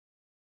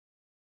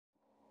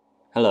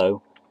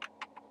Hello,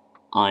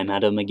 I'm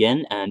Adam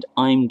again, and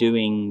I'm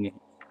doing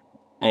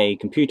a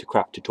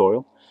ComputerCraft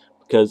tutorial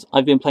because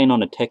I've been playing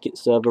on a Tekkit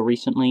server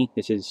recently.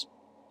 This is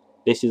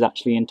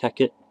actually in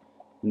Tekkit,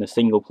 in the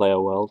single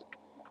player world.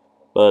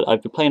 But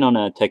I've been playing on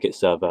a Tekkit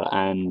server,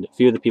 and a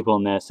few of the people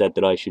on there said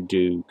that I should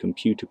do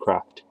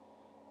ComputerCraft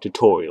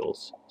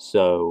tutorials.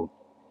 So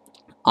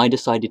I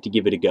decided to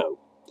give it a go.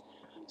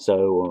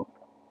 So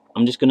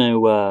I'm just going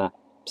to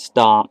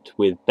start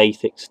with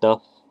basic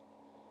stuff,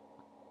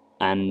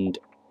 and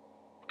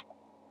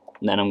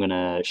then I'm going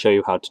to show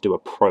you how to do a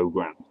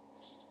program.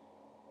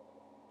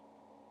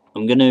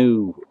 I'm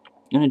gonna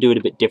do it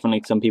a bit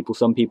differently. Some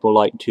people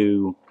like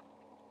to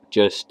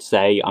just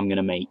say I'm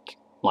gonna make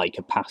like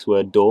a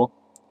password door,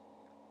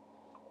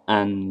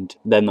 and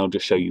then they'll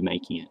just show you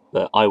making it.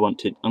 But I'm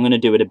gonna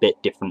do it a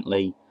bit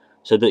differently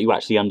so that you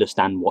actually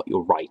understand what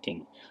you're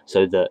writing,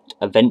 so that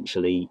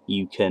eventually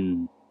you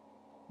can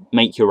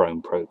make your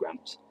own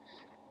programs.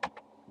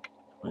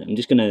 Right, I'm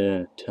just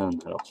gonna turn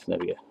that off. There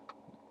we go.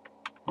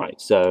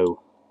 Right,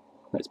 so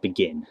let's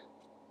begin.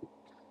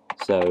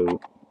 So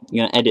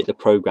you're going to edit the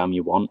program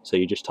you want, so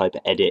you just type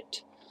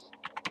edit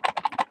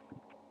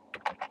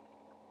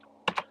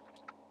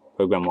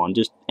program 1,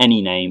 just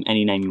any name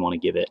you want to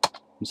give it.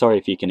 I'm sorry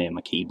if you can hear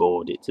my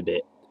keyboard, it's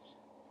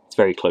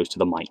very close to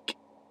the mic,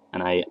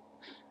 and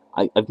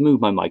I've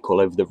moved my mic all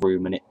over the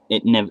room, and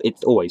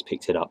it always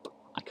picks it up.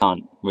 I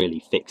can't really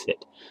fix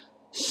it.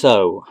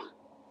 So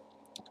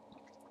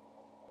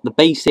the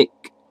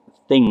basic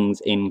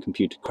things in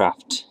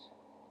ComputerCraft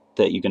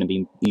that you're going to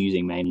be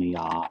using mainly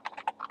are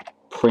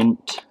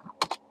print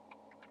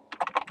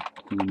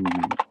and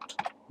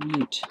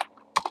write.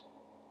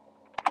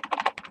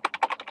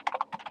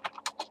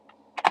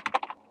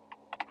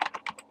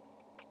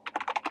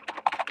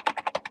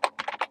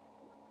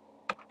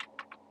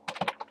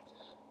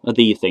 Are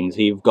these things.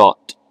 So you've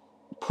got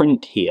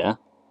print here.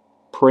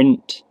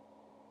 Print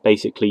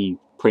basically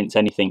prints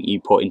anything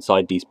you put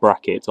inside these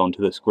brackets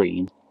onto the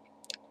screen.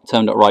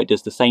 Term.write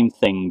does the same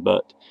thing,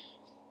 but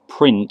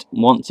print,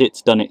 once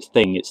it's done its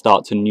thing, it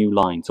starts a new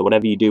line. So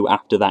whatever you do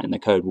after that in the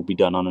code will be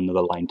done on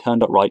another line.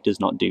 Term.write does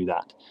not do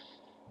that.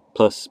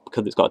 Plus,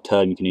 because it's got a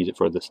term, you can use it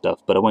for other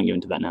stuff, but I won't go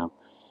into that now.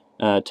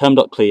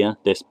 Term.clear,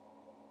 this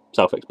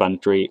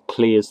self-explanatory, it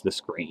clears the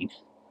screen.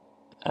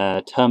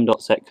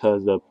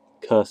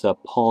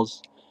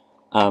 Term.setCursorPos,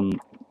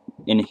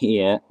 in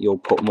here you'll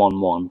put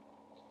 1,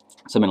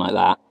 something like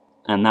that,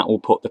 and that will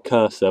put the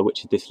cursor,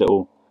 which is this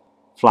little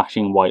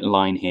flashing white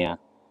line here,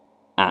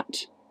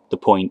 at the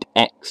point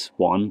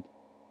x1,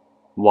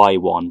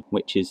 y1,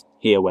 which is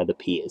here where the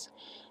p is.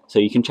 So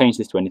you can change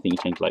this to anything. You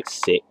change like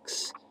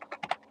 6,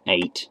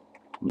 8,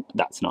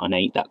 that's not an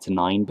 8, that's a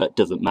 9, but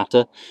doesn't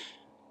matter.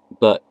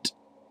 But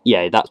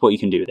yeah, that's what you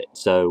can do with it.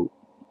 So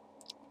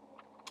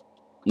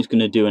I'm just going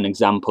to do an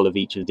example of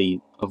each of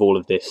all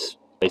of this,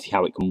 basically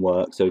how it can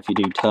work. So if you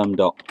do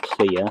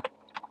term.clear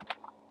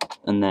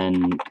and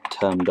then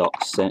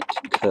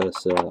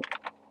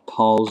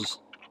term.setCursorPos,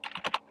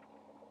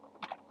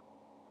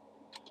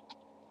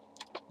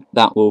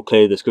 that will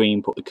clear the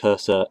screen, put the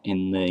cursor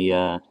in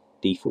the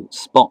default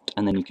spot,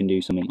 and then you can do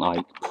something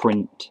like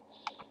print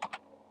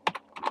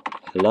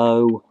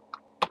hello,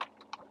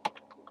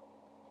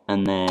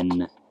 and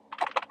then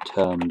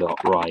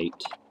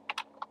term.write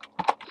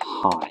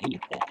hi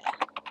there.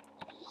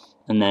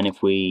 And then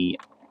if we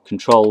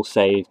control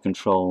save,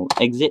 control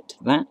exit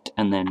that,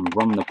 and then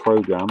run the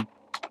program,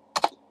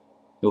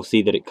 you'll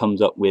see that it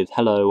comes up with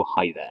hello,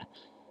 hi there.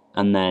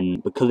 And then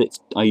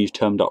because I used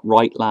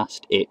term.write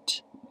last,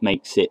 it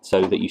makes it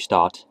so that you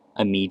start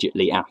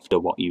immediately after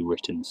what you've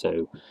written.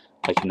 So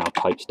I can now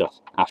type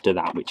stuff after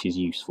that, which is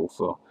useful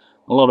for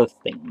a lot of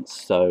things.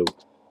 So,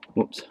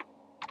 whoops,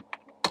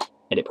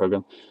 edit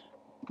program.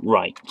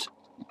 Right.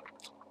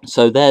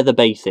 So they're the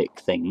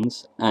basic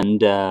things, and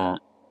they're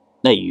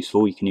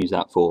useful. You can use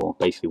that for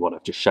basically what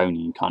I've just shown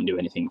you. You can't do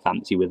anything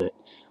fancy with it.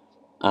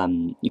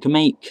 You can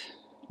make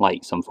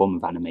like some form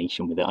of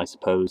animation with it, I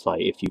suppose.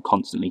 Like if you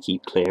constantly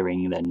keep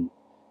clearing, then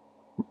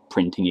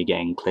printing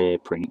again, clear,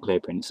 print,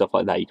 stuff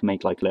like that. You can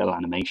make like a little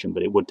animation,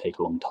 but it would take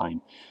a long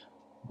time.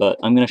 But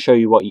I'm going to show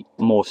you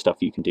more stuff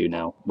you can do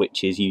now,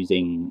 which is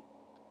using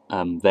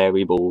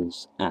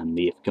variables and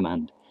the if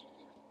command.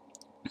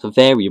 So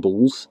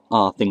variables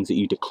are things that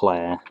you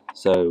declare.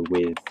 So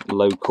with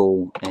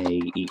local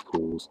a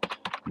equals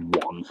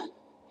 1.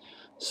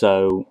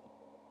 So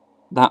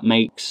that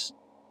makes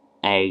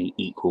a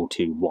equal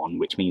to 1,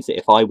 which means that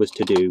if I was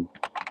to do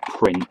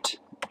print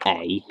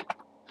a,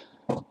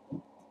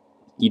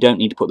 you don't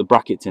need to put the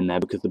brackets in there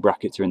because the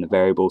brackets are in the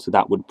variable, so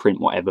that would print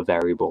whatever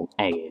variable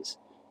a is,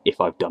 if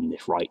I've done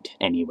this right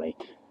anyway.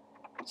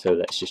 So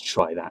let's just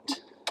try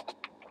that.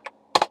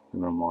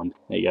 Run 1.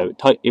 There you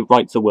go. It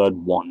writes the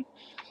word 1.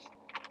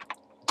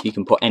 You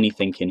can put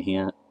anything in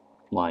here,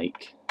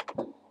 like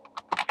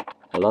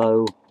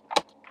hello.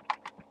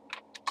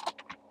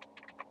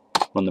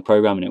 Run the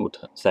program and it will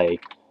say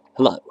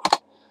hello.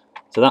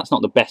 So that's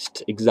not the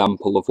best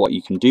example of what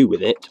you can do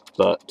with it,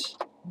 but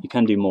you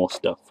can do more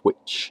stuff,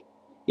 which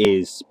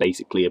is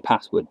basically a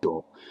password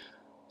door.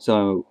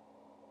 So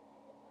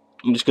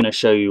I'm just going to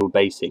show you a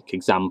basic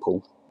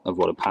example of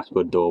what a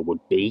password door would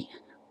be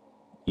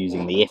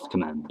using the if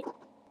command.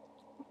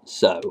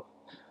 So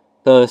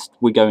first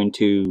we're going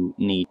to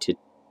need to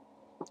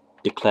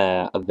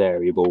declare a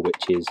variable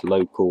which is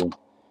local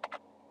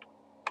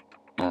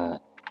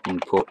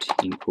input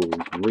equals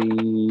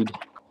read.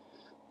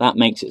 That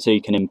makes it so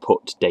you can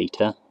input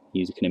data,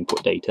 user can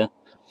input data,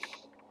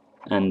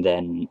 and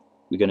then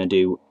we're going to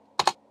do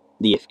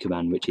the if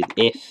command, which is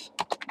if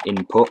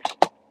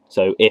input,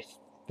 so if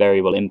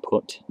variable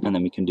input, and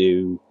then we can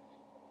do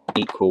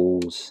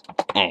equals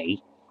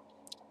a.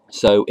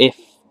 So if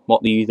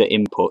what the user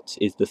inputs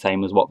is the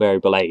same as what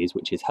variable a is,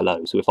 which is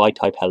hello, so if I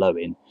type hello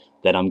in,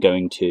 then I'm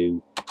going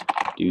to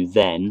do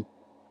then,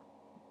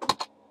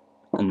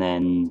 and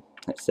then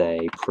let's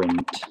say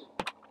print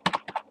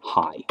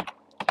hi.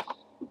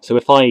 So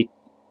if I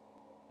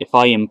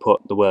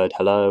input the word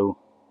hello,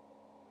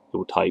 it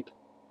will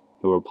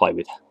reply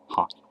with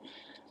hi,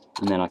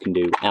 and then I can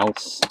do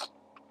else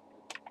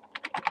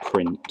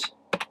print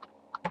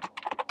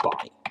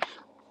by,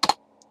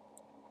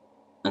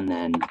 and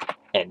then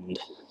end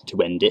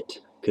to end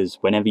it, because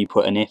whenever you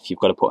put an if, you've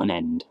got to put an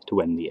end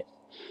to end the if.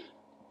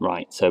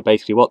 Right, so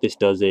basically what this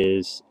does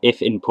is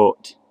if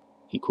input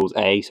equals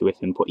a, so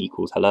if input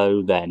equals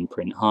hello, then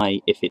print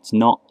hi. If the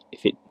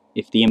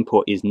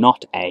input is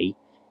not a,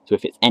 so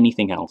if it's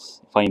anything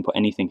else, if I input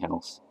anything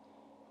else,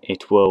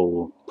 it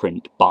will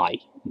print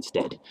by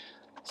instead.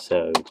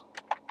 So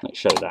let's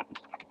show that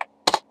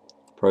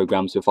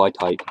program. So if I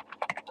type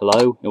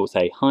hello, it will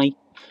say hi,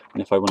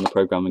 and if I run the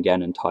program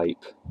again and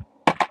type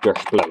blah,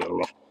 blah, blah,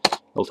 blah,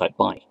 it'll type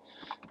by.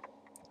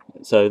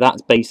 So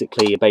that's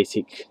basically a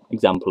basic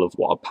example of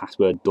what a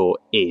password door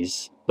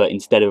is, but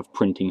instead of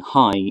printing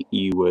hi,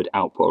 you would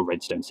output a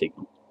redstone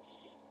signal.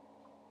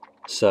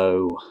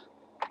 So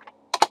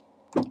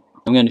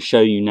I'm going to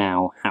show you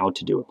now how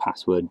to do a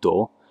password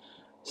door.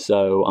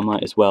 So I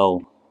might as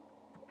well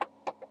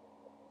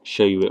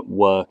show you it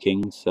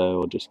working.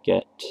 So I'll just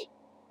get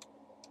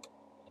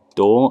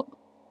door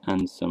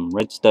and some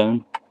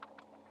redstone.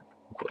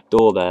 Put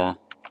door there,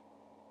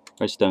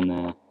 redstone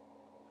there,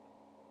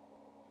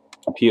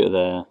 computer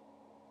there.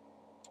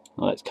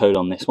 Well, let's code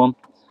on this one.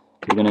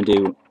 We're going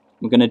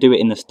to do it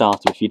in the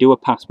startup. If you do a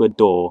password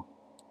door,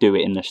 do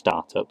it in the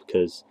startup,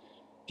 because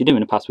if you're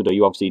doing a password door,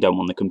 you obviously don't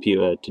want the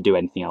computer to do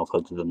anything else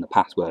other than the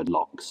password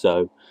lock.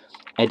 So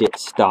edit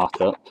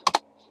startup,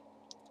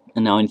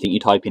 and now anything you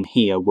type in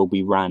here will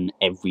be ran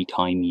every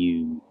time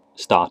you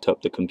start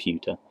up the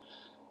computer.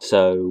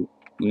 So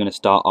we're going to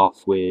start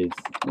off with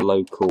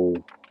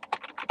local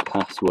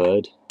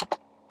password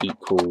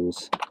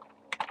equals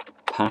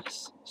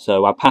pass.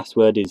 So our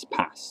password is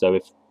pass. So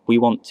if we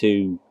want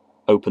to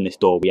open this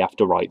door, we have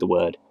to write the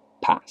word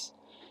pass.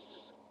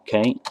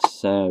 Okay,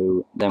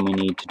 so then we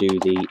need to do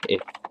the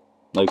if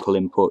local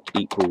input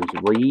equals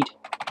read,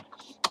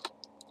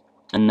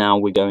 and now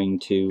we're going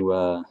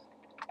to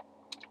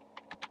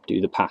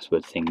do the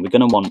password thing. We're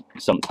going to want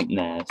something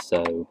there,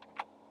 so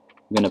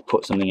we're going to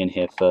put something in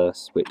here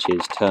first, which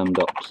is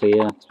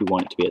term.clear, because we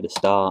want it to be at the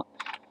start.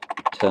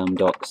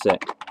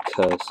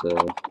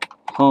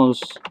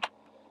 Term.setCursorPos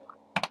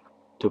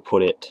to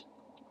put it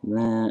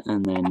there,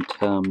 and then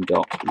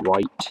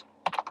term.write,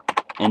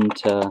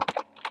 enter,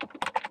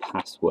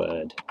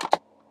 password,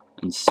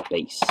 and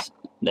space.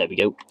 There we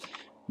go.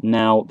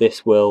 Now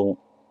this will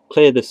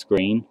clear the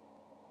screen.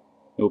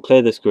 It will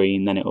clear the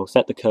screen, then it will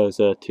set the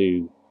cursor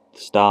to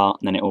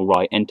start, and then it will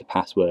write enter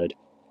password,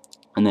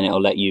 and then it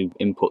will let you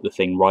input the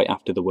thing right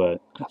after the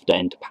word, after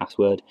enter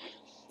password.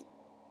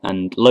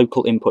 And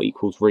local input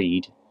equals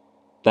read,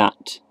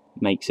 that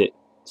makes it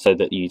so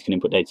that you can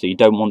input data. So you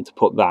don't want to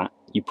put that,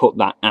 you put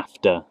that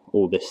after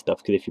all this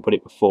stuff, because if you put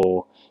it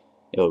before,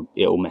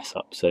 it'll mess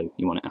up, so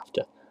you want it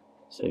after.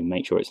 So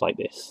make sure it's like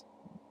this.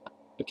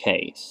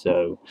 Okay,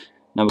 so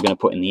now we're going to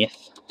put in the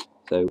if.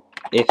 So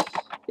if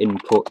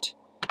input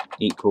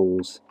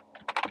equals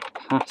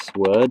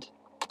password,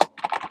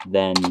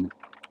 then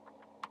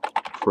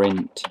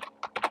print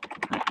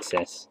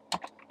access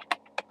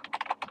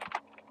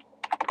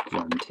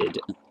granted,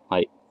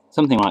 like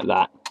something like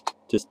that,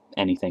 just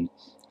anything.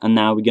 And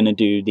now we're going to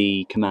do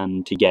the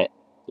command to get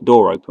the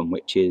door open,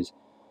 which is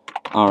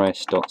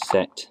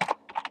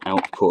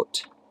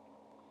rs.setOutput,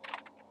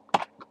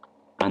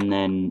 and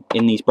then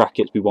in these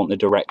brackets we want the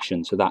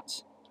direction, so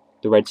that's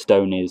the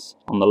redstone is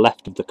on the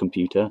left of the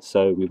computer,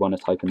 so we want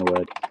to type in the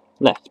word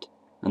left,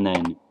 and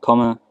then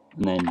comma,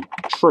 and then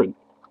true,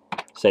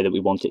 say that we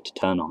want it to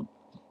turn on.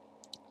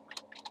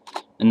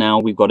 And now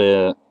we've got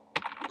to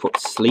put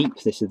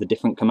sleep. This is the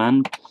different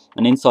command,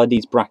 and inside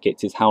these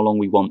brackets is how long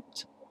we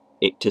want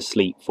it to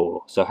sleep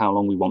for, so how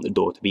long we want the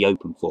door to be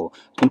open for. I'm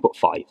going to put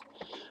 5,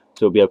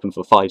 so it'll be open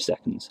for 5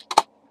 seconds.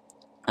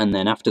 And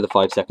then after the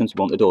 5 seconds we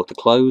want the door to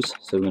close,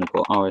 so we're going to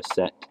put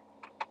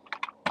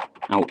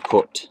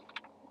rs.setOutput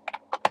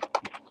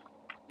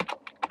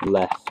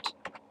left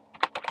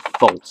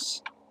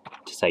false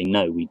to say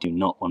no, we do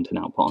not want an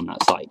output on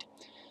that side.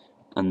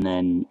 And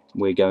then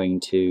we're going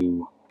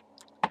to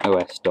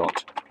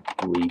os.reboot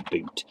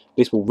reboot.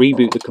 This will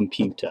reboot the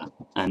computer,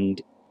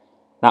 and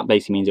that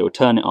basically means it will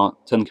turn it on,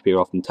 turn the computer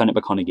off and turn it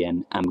back on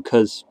again. And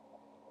because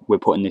we're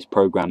putting this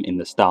program in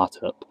the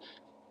startup,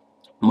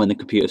 and when the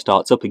computer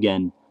starts up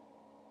again,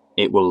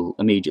 it will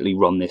immediately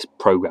run this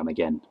program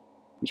again,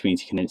 which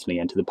means you can instantly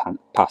enter the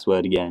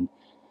password again,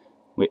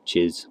 which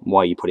is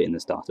why you put it in the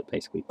startup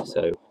basically.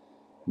 So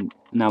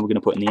now we're going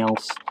to put in the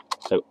else.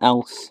 So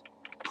else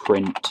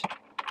print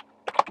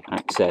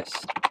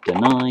access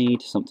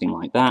denied, something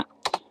like that,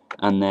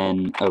 and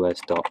then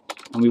os dot,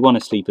 and we want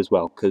to sleep as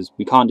well, because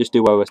we can't just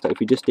do os dot. If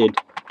we just did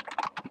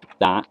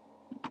that,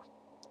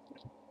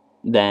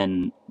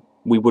 then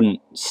we wouldn't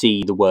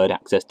see the word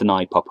access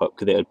denied pop up,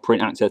 because it would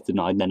print access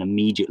denied then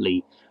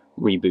immediately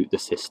reboot the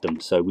system.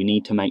 So we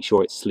need to make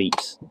sure it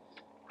sleeps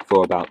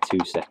for about 2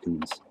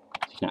 seconds.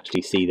 You can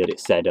actually see that it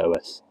said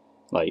os,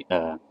 like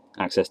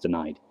access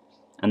denied,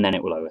 and then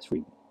it will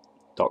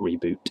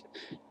os.reboot.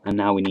 And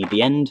now we need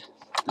the end,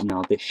 and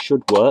now this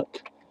should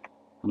work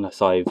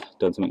unless I've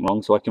done something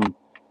wrong. So I can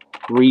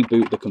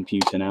reboot the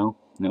computer now,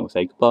 and it will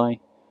say goodbye,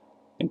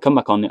 and come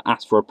back on. It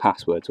asks for a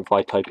password. So if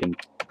I type in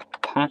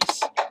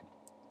pass,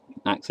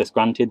 access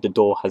granted, the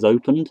door has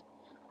opened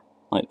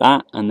like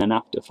that, and then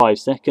after 5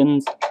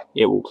 seconds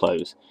it will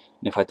close.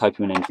 And if I type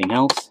in anything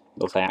else,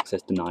 it'll say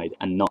access denied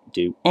and not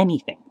do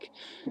anything.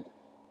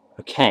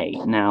 Okay,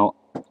 now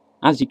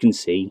as you can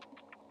see,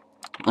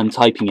 I'm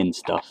typing in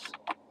stuff,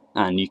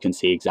 and you can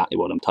see exactly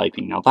what I'm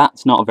typing. Now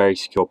that's not a very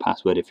secure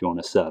password if you're on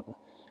a server.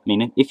 I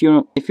mean, if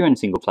you're in a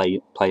single player,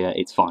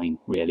 it's fine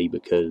really,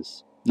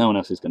 because no one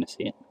else is going to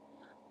see it.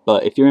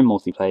 But if you're in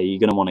multiplayer, you're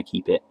going to want to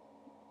keep it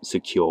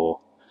secure.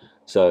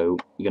 So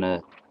you're going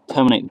to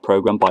terminate the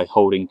program by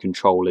holding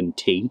Control and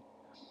T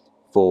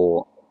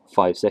for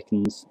 5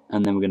 seconds,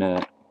 and then we're going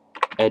to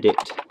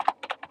edit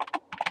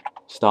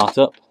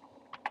startup.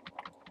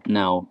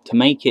 Now, to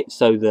make it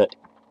so that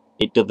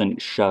it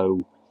doesn't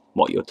show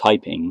what you're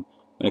typing,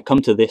 I'm going to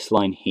come to this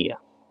line here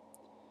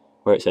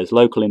where it says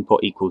local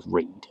input equals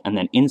read, and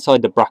then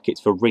inside the brackets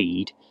for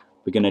read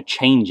we're going to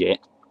change it.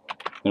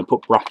 I'm going to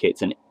put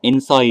brackets, and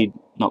inside,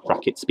 not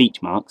brackets,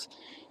 speech marks,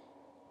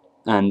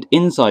 and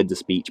inside the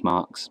speech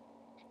marks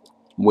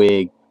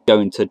we're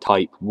going to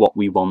type what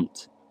we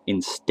want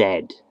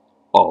instead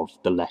of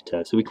the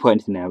letter. So we can put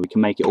anything there. We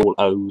can make it all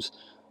O's,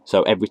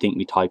 so everything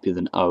we type is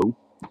an O,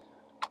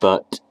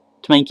 but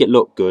to make it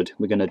look good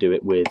we're going to do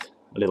it with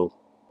a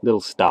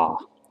little star.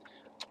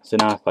 So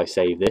now if I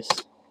save this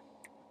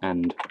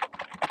and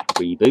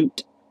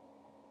reboot,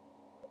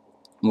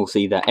 we'll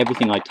see that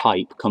everything I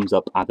type comes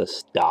up as a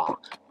star.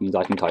 It means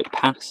I can type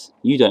pass.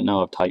 You don't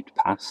know I've typed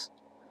pass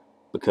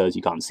because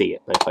you can't see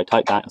it, but if I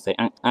type that, I'll say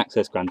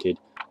access granted,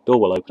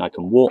 door will open, I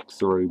can walk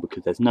through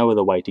because there's no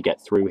other way to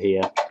get through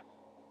here.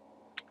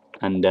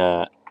 And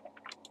if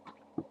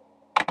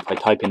I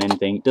type in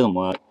anything, it doesn't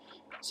work.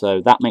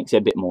 So that makes it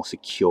a bit more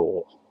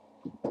secure.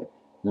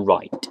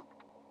 Right.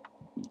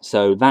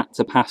 So that's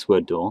a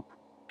password door.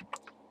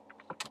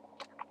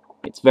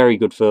 It's very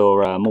good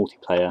for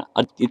multiplayer.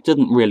 It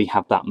doesn't really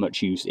have that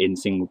much use in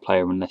single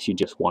player unless you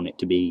just want it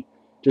to be,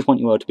 want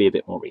your world to be a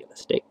bit more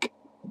realistic.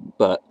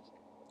 But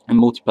in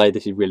multiplayer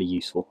this is really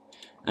useful.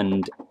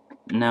 And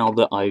now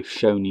that I've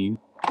shown you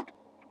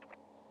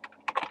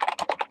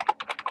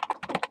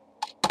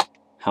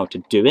how to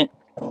do it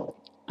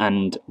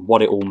and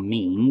what it all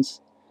means,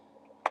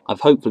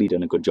 I've hopefully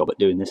done a good job at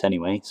doing this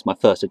anyway. It's my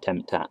first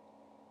attempt at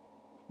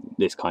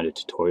this kind of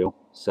tutorial,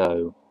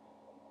 so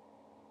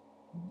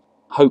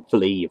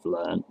hopefully you've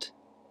learnt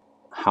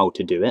how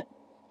to do it,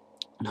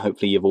 and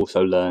hopefully you've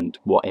also learnt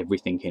what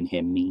everything in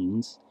here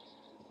means,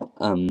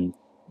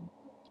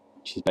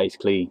 which is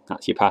basically,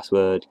 that's your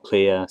password,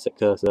 clear, set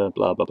cursor,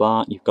 blah blah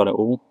blah, you've got it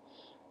all.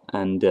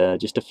 And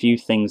just a few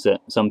things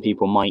that some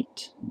people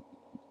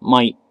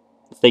might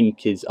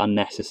think is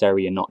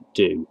unnecessary and not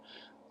do.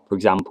 For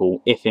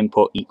example, if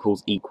input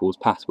equals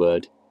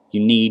password, you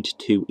need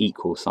 2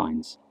 equal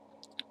signs.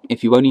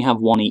 If you only have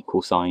 1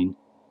 equal sign,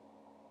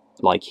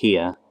 like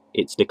here,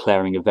 it's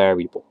declaring a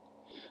variable.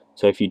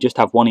 So if you just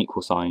have 1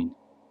 equal sign,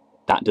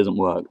 that doesn't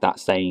work.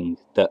 That's saying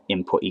that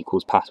input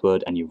equals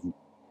password and you've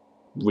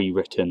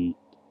rewritten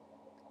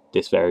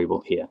this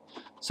variable here.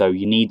 So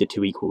you need the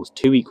 2 equals.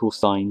 2 equal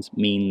signs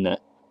mean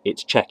that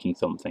it's checking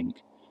something.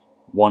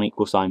 1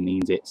 equal sign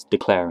means it's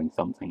declaring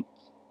something.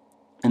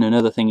 And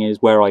another thing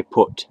is, where I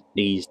put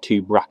these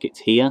 2 brackets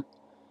here,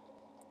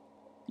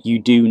 you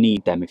do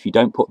need them. If you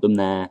don't put them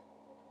there,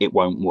 it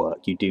won't work.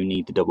 You do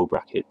need the double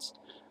brackets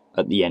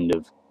at the end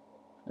of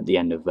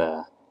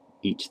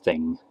each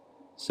thing.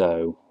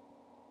 So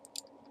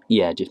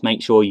yeah, just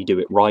make sure you do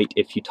it right.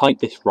 If you type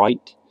this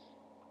right,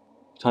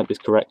 type this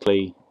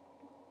correctly,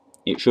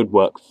 it should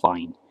work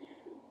fine.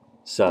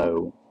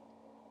 So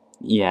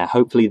yeah,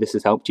 hopefully this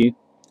has helped you.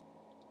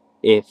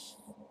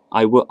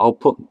 I'll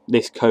put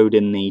this code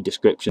in the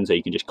description so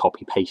you can just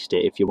copy paste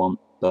it if you want,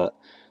 but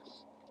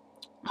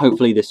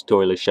hopefully this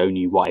tutorial has shown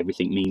you what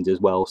everything means as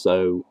well,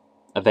 so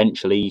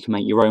eventually you can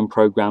make your own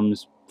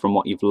programs from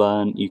what you've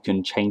learned. You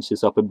can change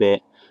this up a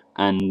bit,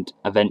 and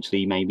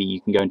eventually maybe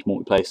you can go into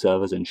multiplayer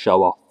servers and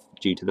show off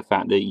due to the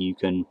fact that you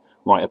can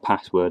write a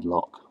password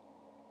lock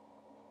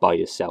by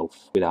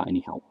yourself without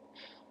any help.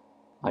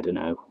 I don't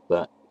know,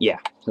 but yeah,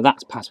 so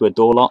that's password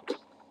door lock.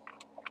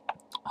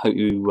 I hope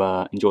you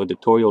enjoyed the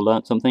tutorial,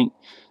 learnt something,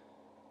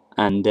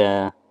 and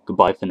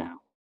goodbye for now.